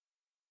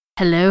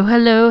Hello,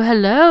 hello,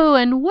 hello,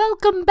 and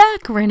welcome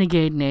back,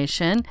 Renegade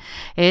Nation.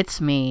 It's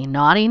me,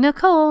 Naughty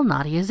Nicole,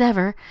 naughty as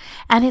ever,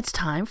 and it's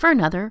time for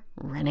another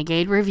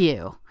Renegade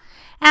Review.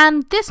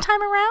 And this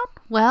time around,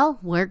 well,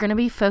 we're going to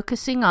be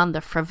focusing on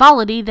the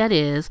frivolity that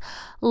is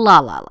La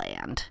La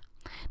Land.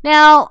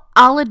 Now,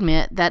 I'll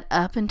admit that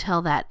up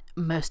until that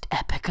most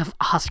epic of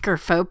Oscar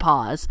faux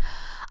pas,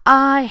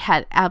 I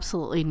had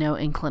absolutely no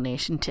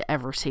inclination to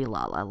ever see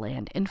La La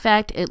Land. In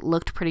fact, it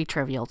looked pretty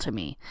trivial to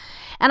me.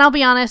 And I'll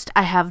be honest,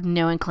 I have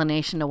no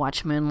inclination to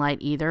watch Moonlight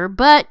either.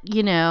 But,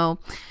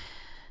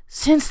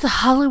 since the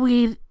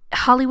Hollywood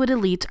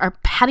elites are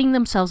patting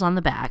themselves on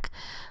the back,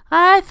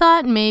 I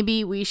thought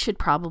maybe we should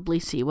probably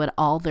see what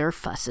all their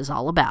fuss is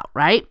all about,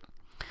 right?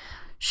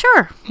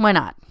 Sure, why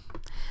not?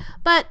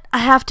 But I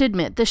have to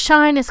admit, the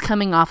shine is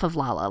coming off of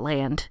La La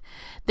Land.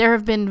 There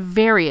have been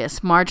various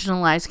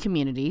marginalized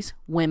communities,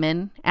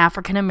 women,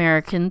 African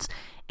Americans,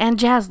 and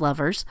jazz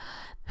lovers,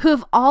 who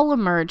have all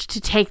emerged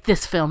to take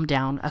this film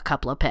down a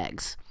couple of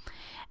pegs.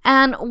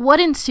 And what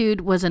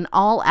ensued was an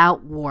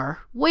all-out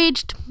war,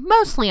 waged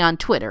mostly on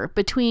Twitter,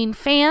 between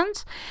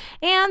fans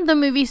and the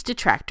movie's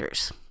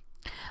detractors.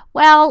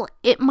 Well,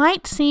 it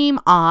might seem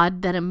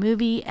odd that a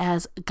movie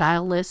as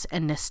guileless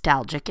and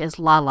nostalgic as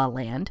La La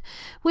Land,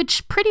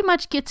 which pretty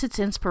much gets its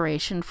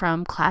inspiration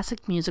from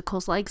classic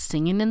musicals like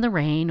Singing in the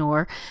Rain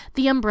or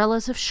The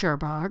Umbrellas of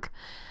Cherbourg,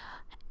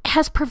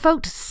 has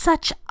provoked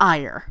such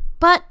ire.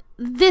 But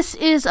this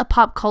is a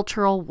pop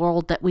cultural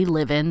world that we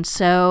live in,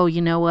 so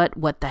you know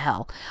what the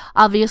hell.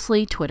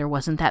 Obviously, Twitter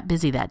wasn't that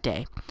busy that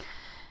day.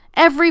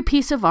 Every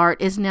piece of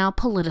art is now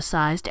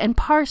politicized and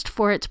parsed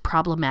for its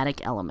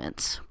problematic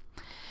elements.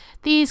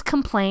 These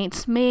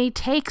complaints may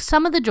take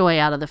some of the joy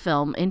out of the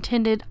film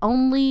intended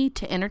only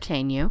to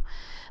entertain you,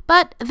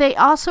 but they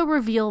also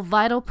reveal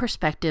vital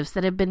perspectives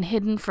that have been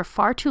hidden for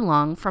far too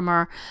long from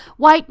our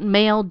white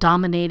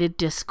male-dominated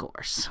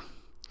discourse.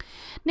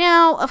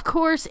 Now, of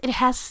course, it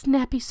has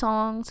snappy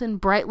songs and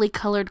brightly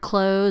colored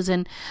clothes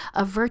and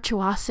a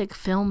virtuosic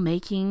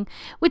filmmaking,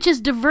 which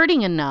is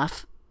diverting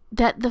enough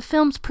that the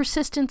film's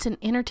persistence in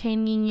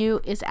entertaining you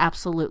is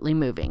absolutely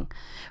moving.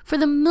 For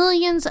the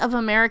millions of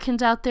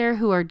Americans out there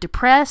who are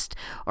depressed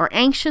or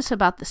anxious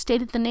about the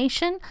state of the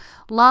nation,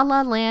 La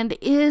La Land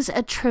is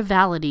a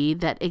triviality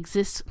that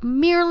exists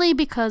merely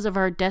because of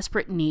our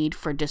desperate need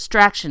for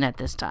distraction at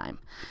this time.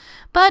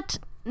 But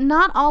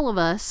not all of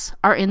us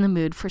are in the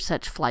mood for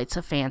such flights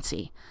of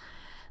fancy.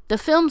 The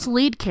film's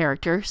lead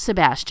character,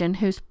 Sebastian,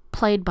 who's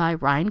played by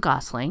Ryan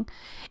Gosling,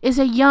 is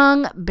a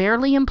young,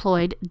 barely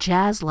employed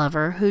jazz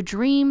lover who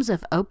dreams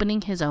of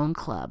opening his own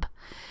club.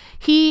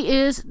 He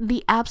is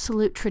the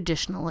absolute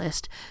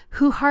traditionalist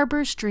who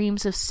harbors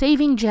dreams of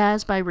saving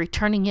jazz by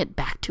returning it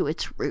back to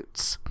its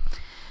roots.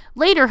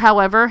 Later,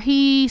 however,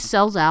 he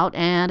sells out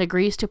and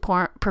agrees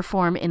to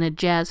perform in a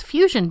jazz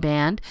fusion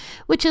band,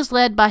 which is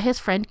led by his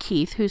friend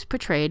Keith, who's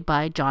portrayed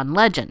by John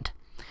Legend.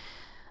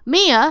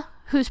 Mia,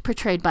 who's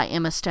portrayed by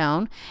Emma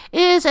Stone,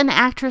 is an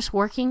actress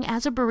working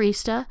as a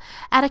barista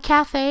at a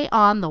cafe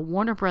on the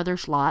Warner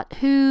Brothers lot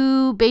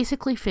who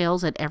basically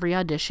fails at every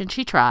audition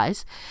she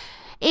tries,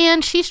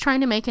 and she's trying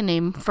to make a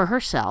name for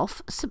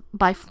herself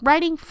by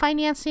writing,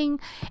 financing,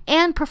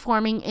 and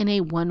performing in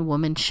a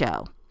one-woman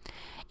show.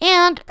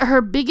 And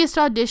her biggest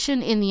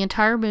audition in the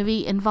entire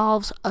movie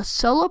involves a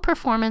solo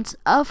performance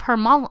of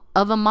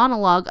a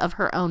monologue of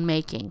her own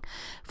making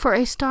for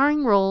a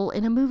starring role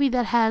in a movie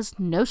that has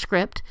no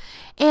script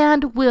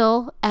and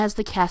will, as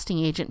the casting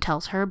agent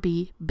tells her,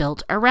 be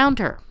built around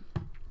her.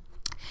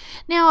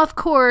 Now, of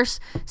course,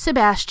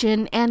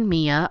 Sebastian and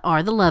Mia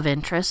are the love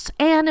interests,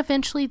 and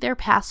eventually their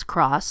paths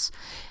cross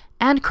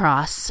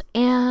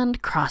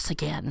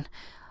again,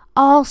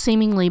 all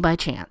seemingly by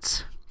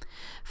chance.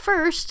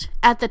 First,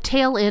 at the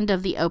tail end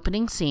of the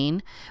opening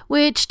scene,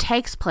 which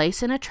takes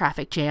place in a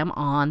traffic jam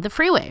on the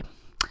freeway.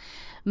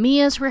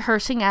 Mia's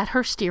rehearsing at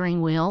her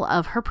steering wheel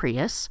of her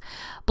Prius,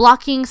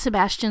 blocking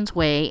Sebastian's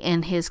way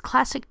in his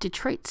classic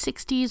Detroit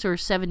 60s or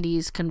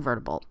 70s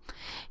convertible.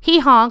 He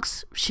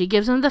honks, she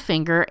gives him the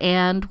finger,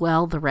 and,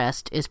 well, the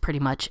rest is pretty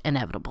much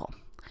inevitable.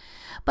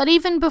 But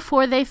even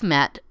before they've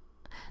met,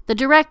 the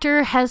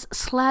director has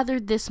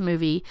slathered this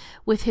movie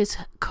with his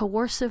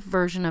coercive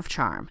version of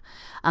charm.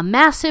 A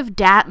massive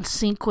dance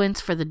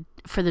sequence for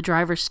the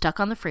drivers stuck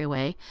on the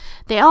freeway.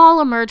 They all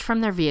emerge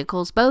from their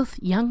vehicles, both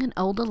young and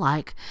old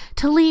alike,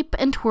 to leap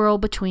and twirl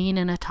between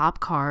and atop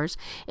cars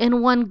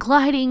in one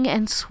gliding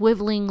and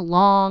swiveling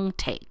long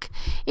take.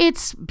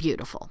 It's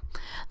beautiful.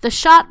 The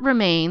shot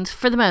remains,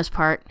 for the most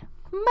part,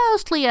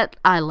 mostly at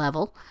eye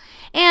level,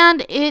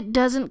 and it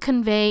doesn't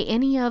convey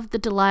any of the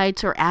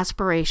delights or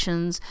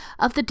aspirations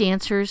of the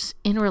dancers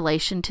in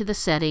relation to the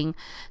setting,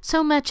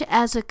 so much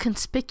as a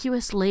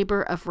conspicuous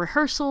labor of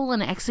rehearsal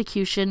and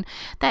execution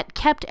that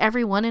kept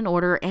everyone in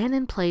order and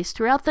in place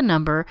throughout the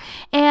number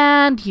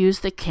and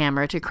used the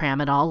camera to cram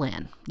it all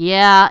in.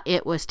 Yeah,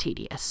 it was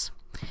tedious.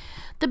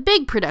 The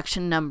big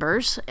production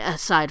numbers,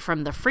 aside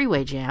from the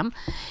Freeway Jam,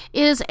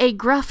 is a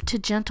gruff to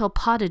gentle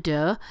pas de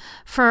deux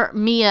for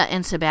Mia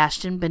and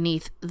Sebastian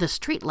beneath the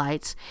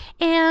streetlights,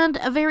 and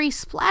a very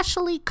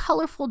splashily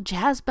colorful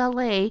jazz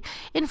ballet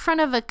in front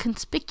of a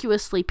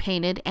conspicuously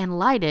painted and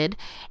lighted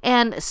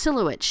and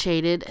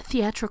silhouette-shaded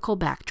theatrical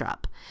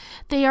backdrop.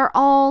 They are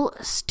all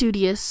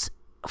studious,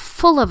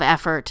 full of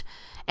effort,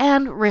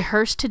 and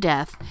rehearsed to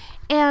death,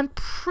 and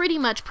pretty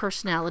much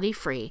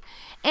personality-free,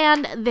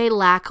 and they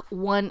lack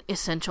one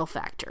essential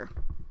factor: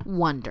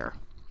 wonder.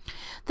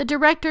 The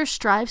director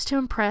strives to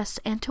impress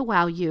and to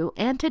wow you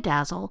and to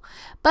dazzle,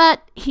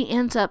 but he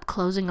ends up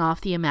closing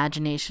off the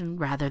imagination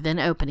rather than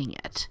opening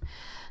it.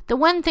 The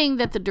one thing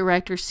that the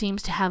director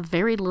seems to have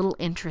very little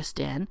interest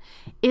in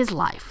is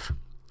life.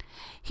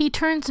 He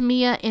turns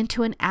Mia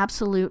into an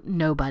absolute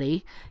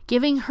nobody,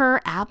 giving her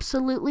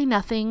absolutely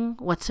nothing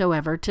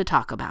whatsoever to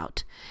talk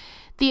about.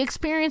 The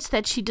experience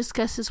that she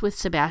discusses with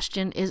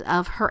Sebastian is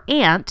of her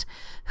aunt,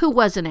 who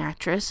was an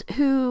actress,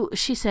 who,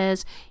 she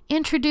says,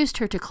 introduced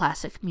her to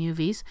classic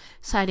movies,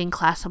 citing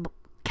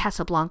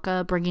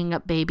Casablanca, Bringing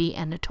Up Baby,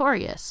 and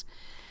Notorious.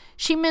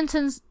 She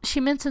mentions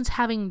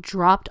having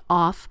dropped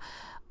out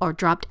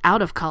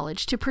of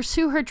college to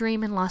pursue her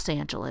dream in Los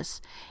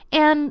Angeles,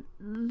 and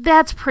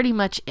that's pretty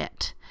much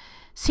it.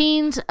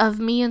 Scenes of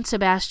me and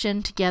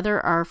Sebastian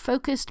together are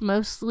focused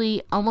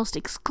mostly, almost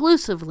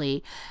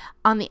exclusively,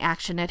 on the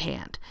action at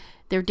hand.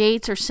 Their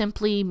dates are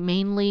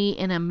mainly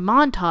in a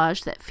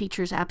montage that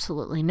features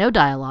absolutely no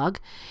dialogue,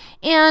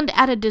 and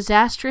at a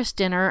disastrous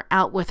dinner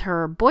out with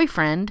her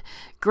boyfriend,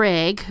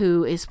 Greg,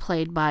 who is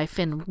played by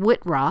Finn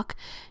Wittrock,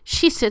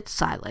 she sits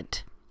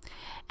silent.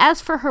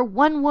 As for her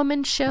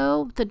one-woman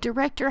show, the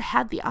director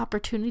had the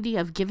opportunity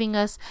of giving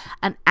us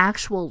an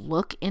actual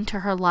look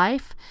into her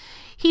life.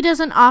 He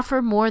doesn't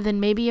offer more than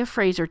maybe a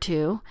phrase or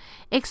two,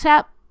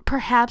 except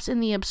perhaps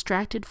in the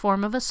abstracted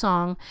form of a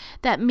song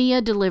that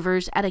Mia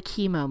delivers at a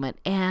key moment,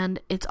 and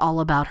it's all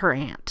about her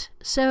aunt,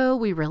 so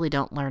we really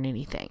don't learn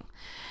anything.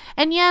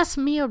 And yes,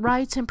 Mia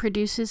writes and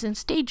produces and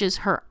stages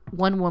her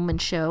one-woman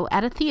show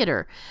at a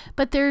theater,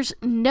 but there's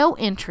no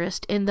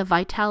interest in the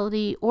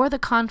vitality or the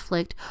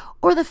conflict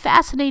or the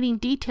fascinating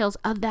details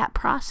of that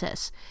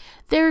process.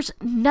 There's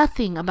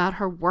nothing about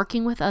her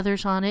working with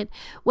others on it,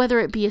 whether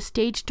it be a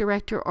stage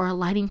director or a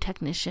lighting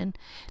technician.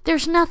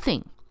 There's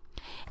nothing.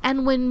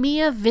 And when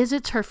Mia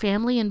visits her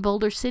family in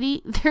Boulder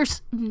City,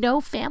 there's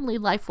no family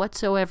life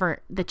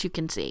whatsoever that you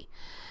can see.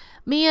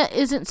 Mia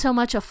isn't so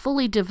much a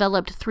fully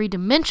developed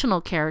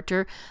three-dimensional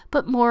character,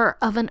 but more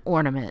of an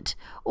ornament,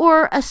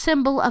 or a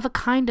symbol of a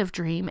kind of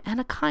dream and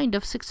a kind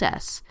of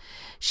success.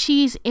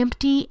 She's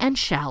empty and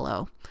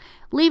shallow,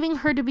 leaving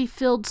her to be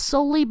filled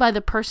solely by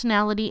the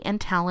personality and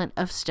talent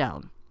of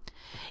Stone.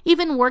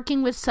 Even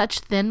working with such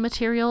thin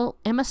material,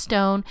 Emma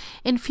Stone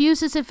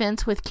infuses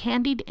events with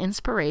candied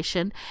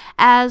inspiration,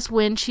 as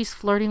when she's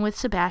flirting with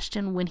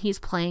Sebastian when he's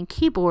playing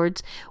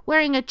keyboards,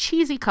 wearing a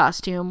cheesy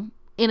costume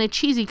in a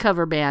cheesy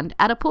cover band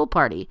at a pool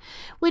party,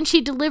 when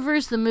she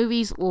delivers the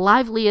movie's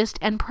liveliest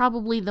and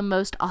probably the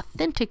most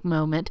authentic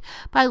moment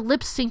by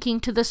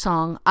lip-syncing to the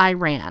song I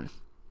Ran.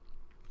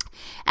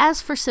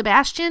 As for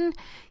Sebastian,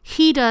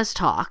 he does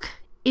talk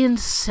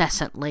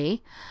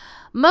incessantly,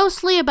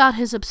 mostly about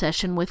his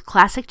obsession with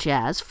classic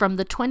jazz from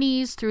the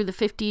 20s through the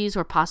 50s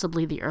or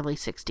possibly the early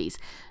 60s.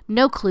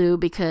 No clue,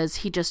 because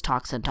he just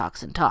talks and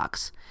talks and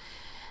talks.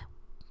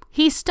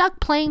 He's stuck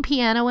playing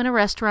piano in a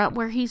restaurant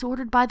where he's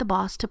ordered by the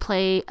boss to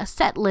play a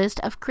set list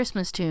of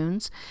Christmas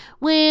tunes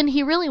when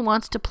he really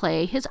wants to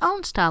play his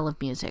own style of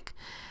music.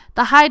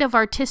 The height of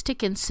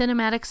artistic and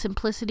cinematic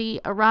simplicity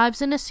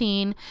arrives in a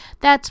scene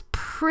that's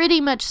pretty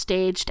much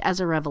staged as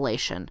a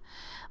revelation.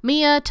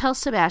 Mia tells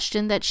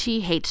Sebastian that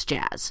she hates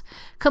jazz,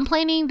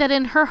 complaining that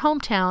in her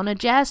hometown a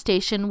jazz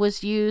station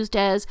was used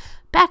as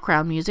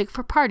background music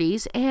for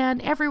parties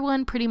and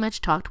everyone pretty much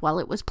talked while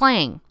it was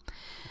playing.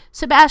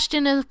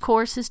 Sebastian, of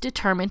course, is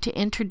determined to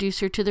introduce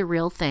her to the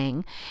real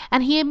thing,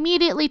 and he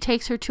immediately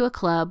takes her to a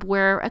club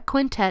where a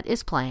quintet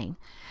is playing.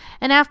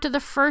 And after the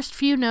first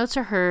few notes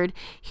are heard,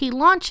 he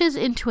launches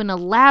into an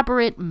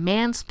elaborate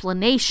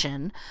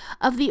mansplanation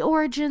of the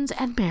origins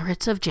and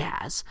merits of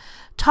jazz,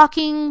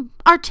 talking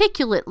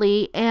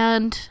articulately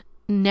and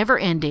never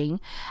ending,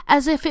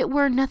 as if it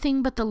were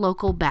nothing but the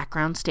local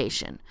background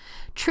station.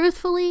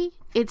 Truthfully,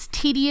 it's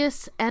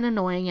tedious and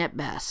annoying at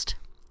best.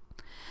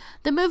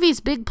 The movie's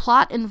big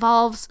plot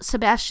involves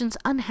Sebastian's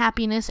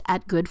unhappiness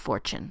at good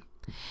fortune.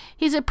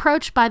 He's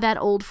approached by that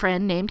old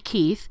friend named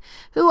Keith,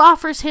 who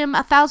offers him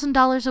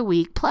 $1,000 a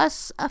week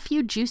plus a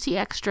few juicy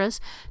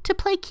extras to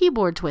play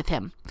keyboards with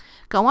him,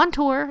 go on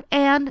tour,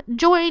 and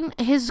join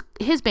his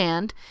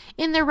band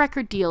in their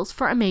record deals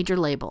for a major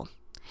label.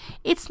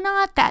 It's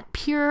not that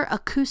pure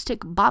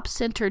acoustic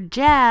bop-centered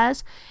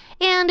jazz,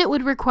 and it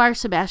would require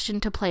Sebastian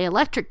to play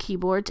electric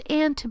keyboards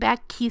and to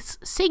back Keith's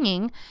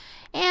singing,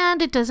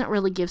 and it doesn't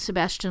really give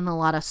Sebastian a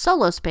lot of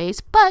solo space,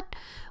 but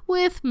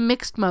with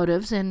mixed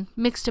motives and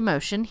mixed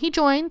emotion, he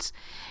joins,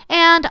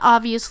 and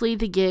obviously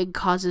the gig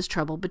causes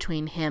trouble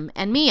between him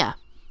and Mia.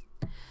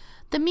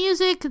 The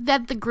music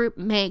that the group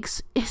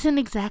makes isn't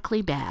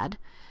exactly bad.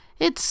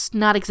 It's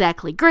not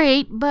exactly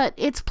great, but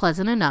it's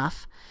pleasant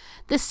enough.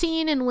 The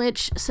scene in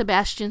which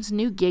Sebastian's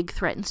new gig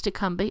threatens to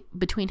come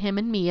between him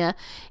and Mia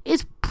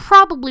is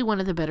probably one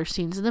of the better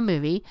scenes in the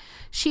movie.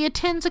 She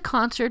attends a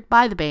concert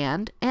by the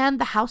band, and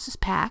the house is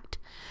packed.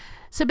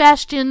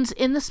 Sebastian's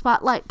in the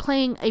spotlight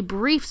playing a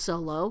brief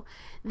solo.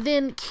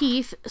 Then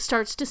Keith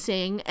starts to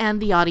sing, and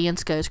the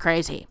audience goes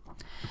crazy.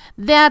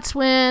 That's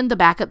when the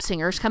backup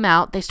singers come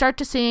out. They start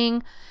to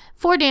sing.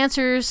 4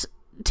 dancers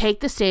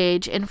take the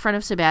stage in front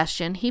of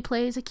Sebastian. He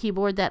plays a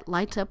keyboard that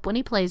lights up when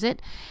he plays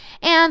it,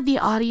 and the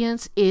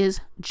audience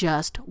is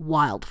just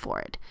wild for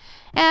it.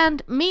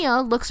 And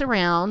Mia looks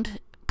around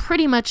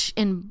pretty much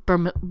in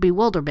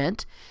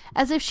bewilderment,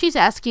 as if she's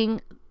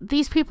asking,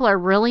 these people are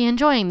really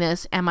enjoying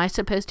this. Am I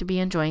supposed to be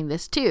enjoying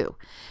this too?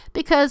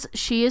 Because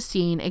she has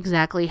seen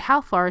exactly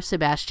how far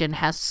Sebastian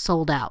has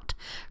sold out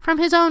from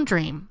his own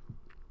dream.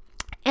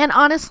 And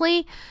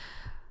honestly,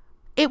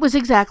 it was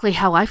exactly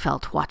how I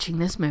felt watching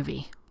this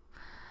movie.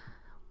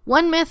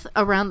 One myth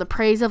around the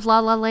praise of La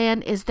La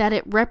Land is that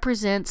it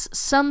represents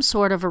some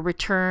sort of a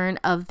return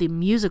of the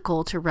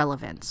musical to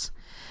relevance.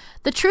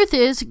 The truth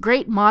is,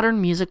 great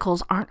modern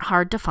musicals aren't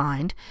hard to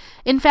find.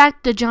 In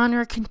fact, the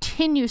genre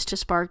continues to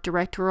spark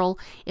directorial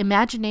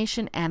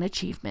imagination and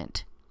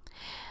achievement.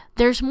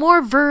 There's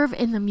more verve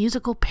in the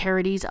musical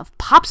parodies of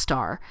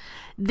Popstar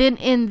than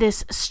in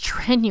this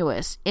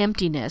strenuous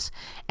emptiness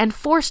and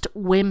forced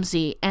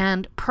whimsy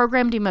and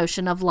programmed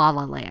emotion of La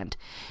La Land.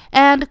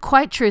 And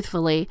quite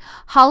truthfully,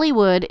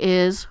 Hollywood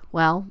is,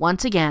 well,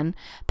 once again,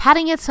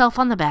 patting itself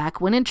on the back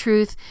when in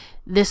truth,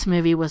 this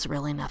movie was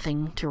really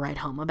nothing to write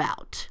home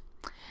about.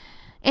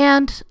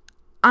 And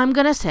I'm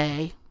going to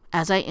say,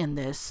 as I end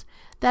this,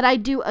 that I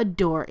do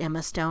adore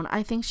Emma Stone.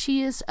 I think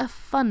she is a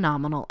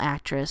phenomenal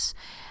actress.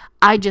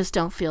 I just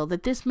don't feel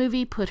that this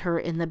movie put her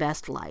in the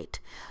best light.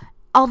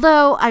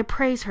 Although I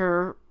praise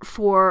her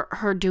for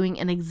her doing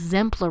an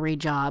exemplary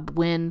job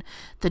when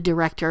the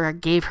director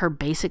gave her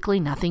basically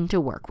nothing to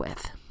work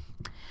with.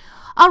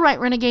 All right,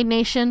 Renegade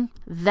Nation,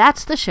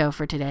 that's the show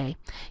for today.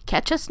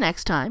 Catch us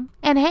next time.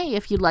 And hey,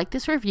 if you like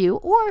this review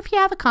or if you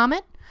have a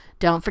comment,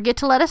 don't forget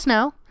to let us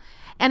know.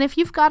 And if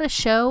you've got a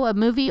show, a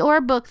movie, or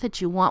a book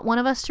that you want one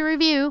of us to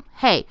review,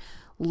 hey,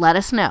 let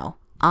us know.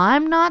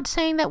 I'm not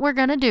saying that we're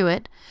going to do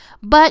it,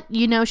 but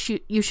you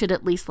should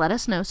at least let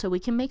us know so we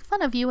can make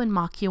fun of you and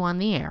mock you on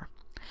the air.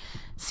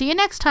 See you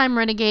next time,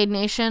 Renegade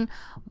Nation,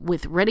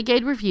 with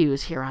Renegade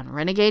Reviews here on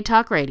Renegade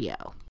Talk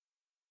Radio.